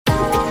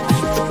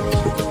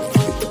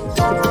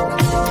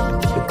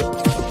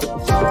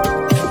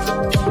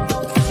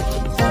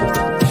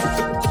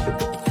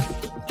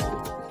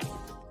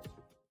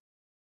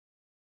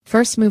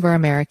First mover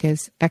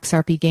Americas,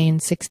 XRP gained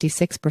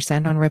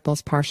 66% on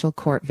Ripple's partial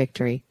court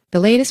victory.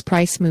 The latest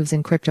price moves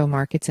in crypto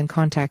markets in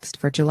context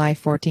for July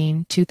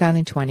 14,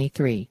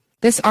 2023.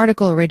 This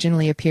article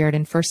originally appeared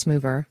in First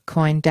Mover,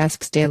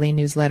 CoinDesk's daily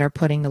newsletter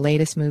putting the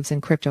latest moves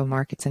in crypto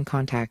markets in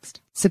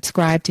context.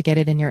 Subscribe to get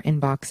it in your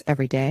inbox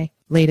every day.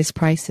 Latest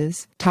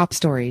prices, top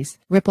stories.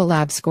 Ripple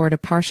Labs scored a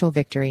partial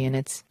victory in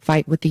its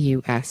fight with the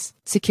U.S.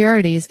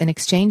 Securities and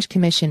Exchange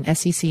Commission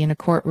 (SEC) in a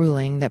court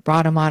ruling that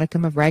brought a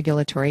modicum of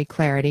regulatory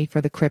clarity for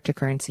the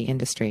cryptocurrency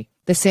industry.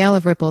 The sale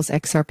of Ripple's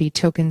XRP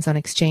tokens on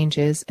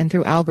exchanges and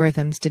through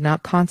algorithms did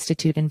not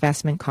constitute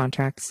investment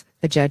contracts,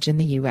 a judge in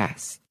the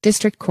U.S.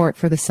 District Court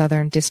for the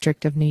Southern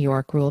District of New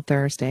York ruled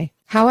Thursday.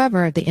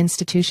 However, the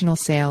institutional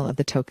sale of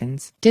the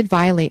tokens did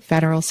violate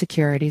federal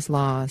securities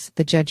laws,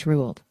 the judge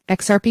ruled.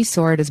 XRP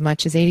soared as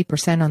much as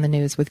 80% on the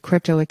news, with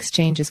crypto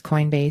exchanges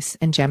Coinbase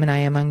and Gemini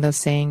among those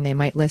saying they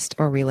might list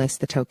or relist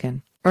the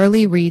token.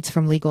 Early reads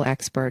from legal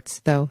experts,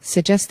 though,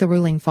 suggest the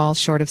ruling falls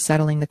short of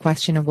settling the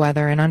question of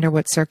whether and under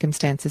what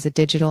circumstances a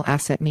digital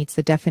asset meets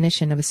the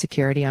definition of a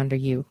security under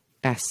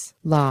U.S.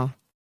 law.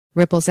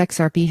 Ripple's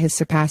XRP has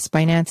surpassed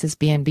Binance's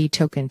BNB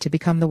token to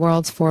become the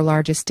world's fourth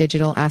largest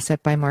digital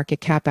asset by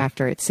market cap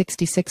after its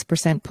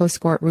 66%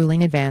 post-court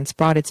ruling advance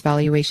brought its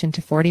valuation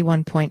to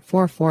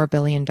 $41.44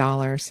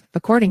 billion,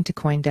 according to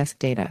CoinDesk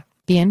data.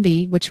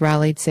 BNB, which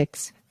rallied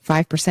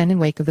 5% in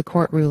wake of the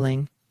court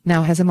ruling,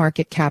 now has a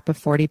market cap of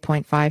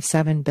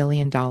 $40.57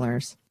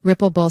 billion.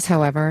 Ripple bulls,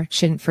 however,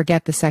 shouldn't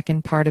forget the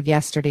second part of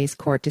yesterday's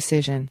court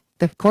decision.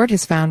 The court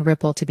has found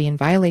Ripple to be in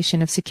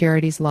violation of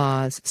securities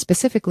laws,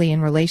 specifically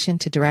in relation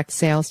to direct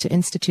sales to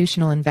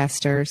institutional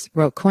investors,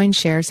 wrote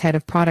CoinShares head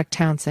of product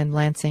Townsend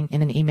Lansing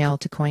in an email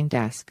to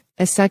CoinDesk.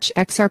 As such,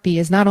 XRP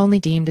is not only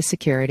deemed a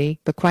security,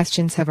 but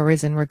questions have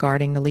arisen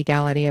regarding the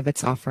legality of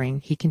its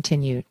offering, he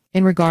continued.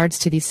 In regards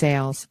to these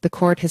sales, the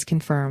court has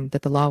confirmed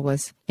that the law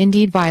was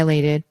indeed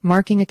violated,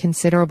 marking a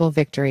considerable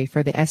victory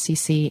for the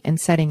SEC and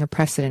setting a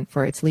precedent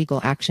for its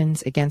legal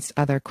actions against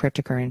other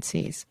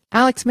cryptocurrencies.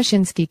 Alex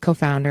Mashinsky,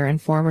 co-founder and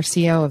former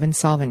CEO of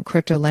insolvent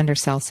crypto lender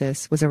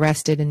Celsius, was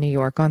arrested in New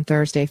York on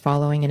Thursday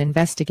following an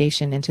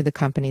investigation into the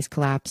company's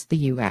collapse, the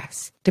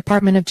U.S.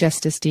 Department of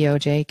Justice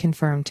DOJ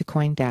confirmed to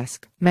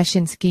CoinDesk.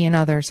 Mashinsky and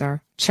others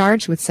are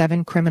charged with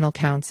 7 criminal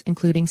counts,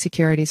 including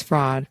securities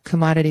fraud,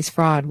 commodities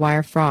fraud,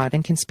 wire fraud,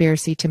 and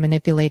conspiracy to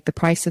manipulate the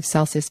price of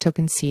Celsius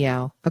token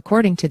CL,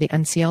 according to the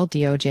unsealed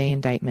DOJ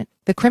indictment.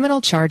 The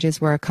criminal charges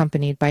were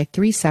accompanied by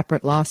 3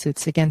 separate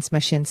lawsuits against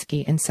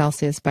Mashinsky and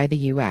Celsius by the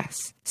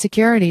U.S.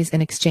 Securities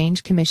and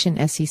Exchange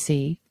Commission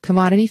 (SEC),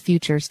 Commodity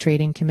Futures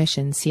Trading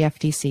Commission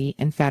 (CFTC),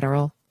 and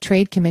Federal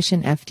Trade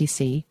Commission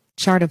 (FTC).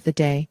 Chart of the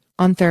day.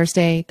 On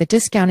Thursday, the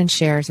discount in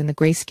shares in the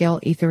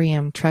Grayscale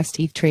Ethereum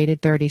Trust ETH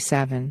traded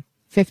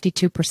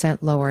 52%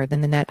 lower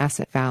than the net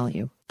asset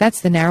value.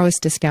 That's the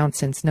narrowest discount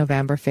since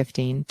November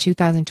 15,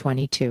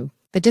 2022.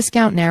 The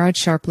discount narrowed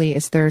sharply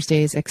as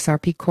Thursday's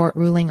XRP court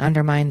ruling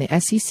undermined the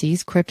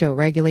SEC's crypto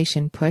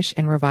regulation push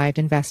and revived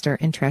investor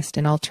interest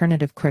in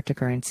alternative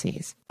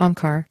cryptocurrencies.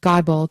 Omkar,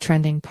 Godboll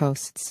trending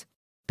posts.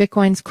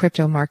 Bitcoin's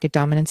crypto market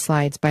dominance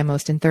slides by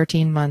most in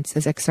 13 months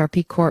as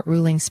XRP court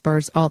ruling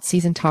spurs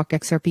alt-season talk.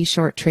 XRP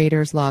short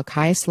traders log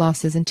highest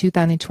losses in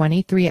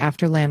 2023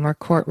 after landmark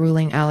court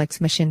ruling. Alex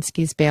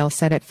Mashinsky's bail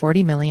set at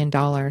 $40 million,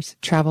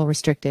 travel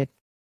restricted.